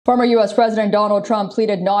Former U.S. President Donald Trump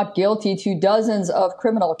pleaded not guilty to dozens of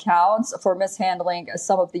criminal counts for mishandling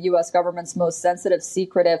some of the U.S. government's most sensitive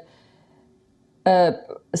secrets,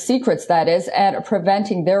 that is, and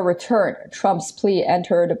preventing their return. Trump's plea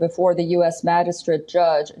entered before the U.S. magistrate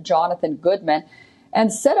judge Jonathan Goodman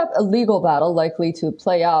and set up a legal battle likely to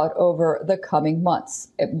play out over the coming months.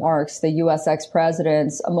 It marks the U.S.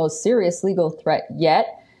 ex-president's most serious legal threat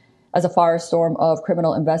yet, as a firestorm of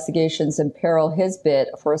criminal investigations imperil his bid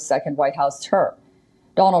for a second White House term.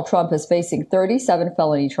 Donald Trump is facing 37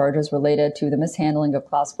 felony charges related to the mishandling of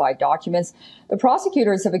classified documents. The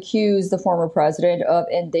prosecutors have accused the former president of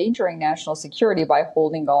endangering national security by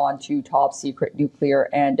holding on to top secret nuclear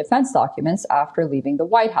and defense documents after leaving the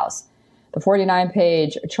White House. The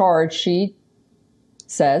 49-page charge sheet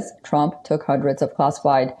says Trump took hundreds of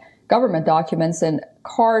classified government documents in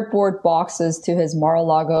cardboard boxes to his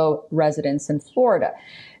Mar-a-Lago residence in Florida.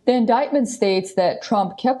 The indictment states that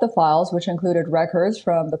Trump kept the files, which included records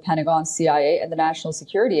from the Pentagon, CIA, and the National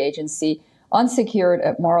Security Agency, unsecured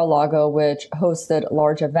at Mar-a-Lago, which hosted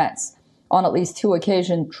large events. On at least 2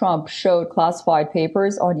 occasions, Trump showed classified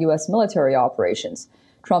papers on U.S. military operations.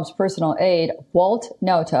 Trump's personal aide, Walt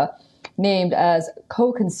Nauta, named as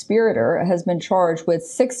co-conspirator, has been charged with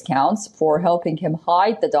 6 counts for helping him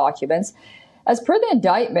hide the documents. As per the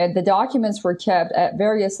indictment, the documents were kept at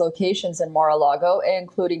various locations in Mar-a-Lago,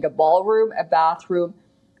 including a ballroom, a bathroom,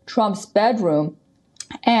 Trump's bedroom,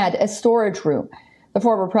 and a storage room. The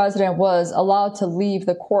former president was allowed to leave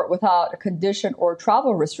the court without condition or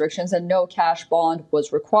travel restrictions, and no cash bond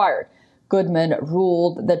was required. Goodman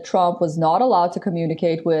ruled that Trump was not allowed to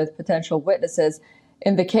communicate with potential witnesses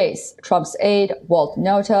in the case. Trump's aide, Walt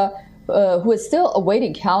Nauta, who is still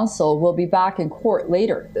awaiting counsel, will be back in court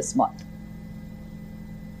later this month.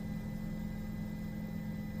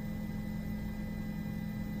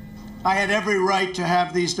 I had every right to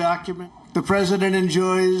have these documents. The president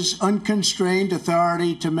enjoys unconstrained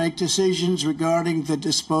authority to make decisions regarding the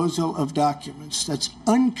disposal of documents. That's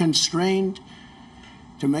unconstrained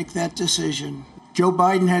to make that decision. Joe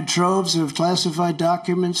Biden had troves of classified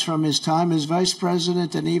documents from his time as vice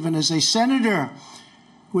president and even as a senator,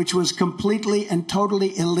 which was completely and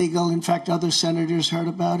totally illegal. In fact, other senators heard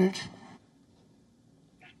about it.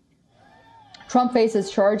 Trump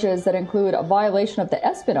faces charges that include a violation of the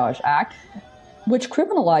Espionage Act, which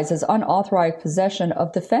criminalizes unauthorized possession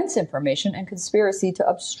of defense information and conspiracy to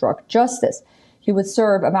obstruct justice. He would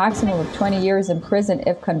serve a maximum of 20 years in prison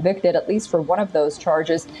if convicted, at least for one of those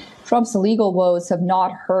charges. Trump's legal woes have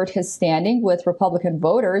not hurt his standing with Republican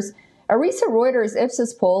voters. A recent Reuters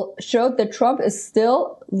Ipsos poll showed that Trump is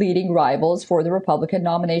still leading rivals for the Republican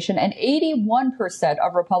nomination, and 81%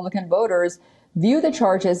 of Republican voters view the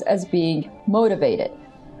charges as being motivated.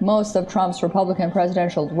 Most of Trump's Republican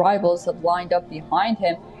presidential rivals have lined up behind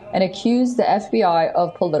him and accused the FBI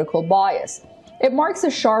of political bias. It marks a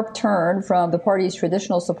sharp turn from the party's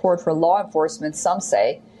traditional support for law enforcement, some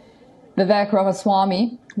say. Vivek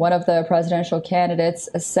Ramaswamy, one of the presidential candidates,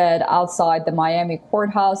 said outside the Miami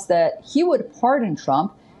courthouse that he would pardon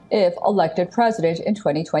Trump if elected president in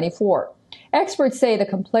 2024. Experts say the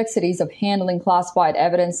complexities of handling classified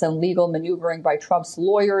evidence and legal maneuvering by Trump's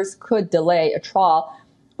lawyers could delay a trial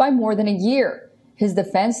by more than a year. His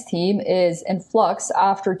defense team is in flux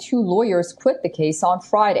after 2 lawyers quit the case on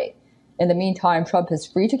Friday. In the meantime, Trump is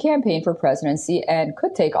free to campaign for presidency and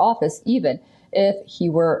could take office even if he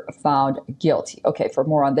were found guilty. Okay, for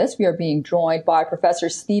more on this, we are being joined by Professor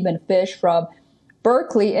Stephen Fish from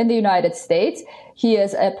Berkeley in the United States. He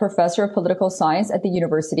is a professor of political science at the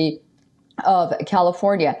University of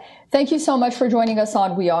California. Thank you so much for joining us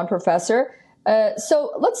on WION, Professor.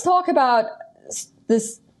 So let's talk about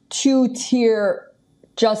this 2-tier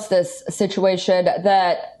justice situation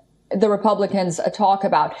that the Republicans talk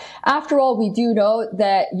about. After all, we do know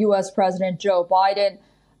that U.S. President Joe Biden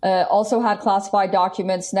also had classified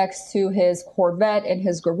documents next to his Corvette in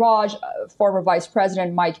his garage, former Vice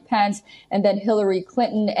President Mike Pence, and then Hillary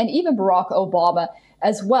Clinton, and even Barack Obama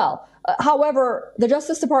as well. However, the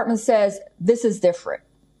Justice Department says this is different.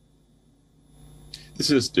 This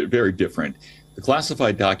is very different. The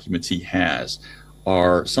classified documents he has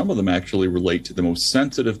some of them actually relate to the most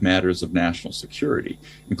sensitive matters of national security,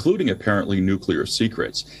 including apparently nuclear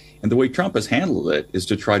secrets. And the way Trump has handled it is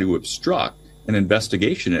to try to obstruct an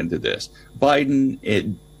investigation into this.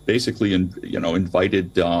 Biden basically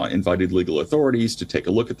invited legal authorities to take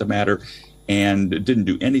a look at the matter and didn't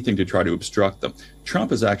do anything to try to obstruct them.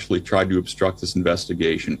 Trump has actually tried to obstruct this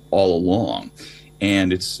investigation all along.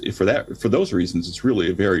 And for those reasons, it's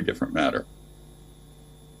really a very different matter.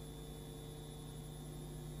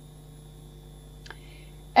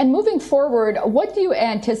 And moving forward, what do you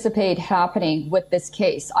anticipate happening with this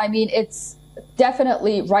case? I mean, it's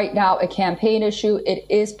definitely right now a campaign issue. It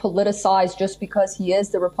is politicized just because he is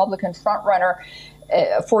the Republican frontrunner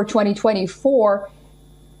for 2024.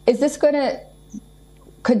 Is this going to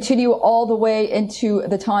continue all the way into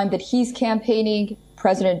the time that he's campaigning,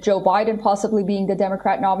 President Joe Biden possibly being the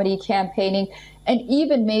Democrat nominee campaigning, and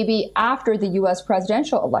even maybe after the U.S.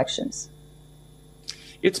 presidential elections?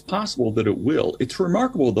 It's possible that it will. It's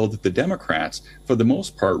remarkable, though, that the Democrats, for the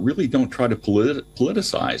most part, really don't try to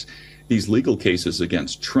politicize these legal cases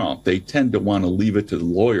against Trump. They tend to want to leave it to the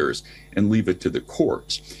lawyers and leave it to the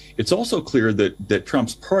courts. It's also clear that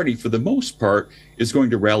Trump's party, for the most part, is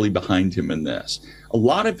going to rally behind him in this. A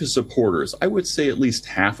lot of his supporters, I would say at least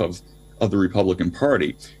half of the Republican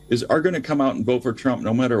Party, are going to come out and vote for Trump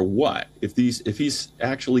no matter what. If he's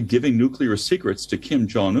actually giving nuclear secrets to Kim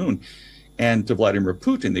Jong-un and to Vladimir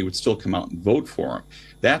Putin, they would still come out and vote for him.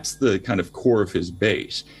 That's the kind of core of his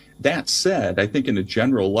base. That said, I think in a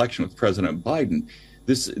general election with President Biden,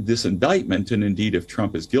 this indictment, and indeed if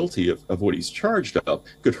Trump is guilty of what he's charged of,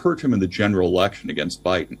 could hurt him in the general election against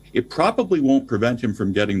Biden. It probably won't prevent him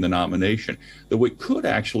from getting the nomination, though it could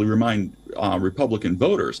actually remind Republican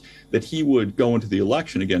voters that he would go into the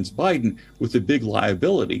election against Biden with a big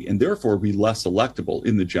liability and therefore be less electable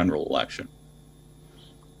in the general election.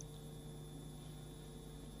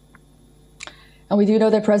 And we do know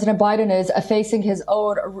that President Biden is facing his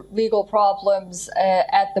own legal problems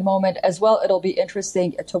at the moment as well. It'll be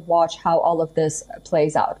interesting to watch how all of this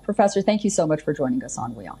plays out. Professor, thank you so much for joining us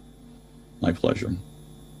on WION. My pleasure.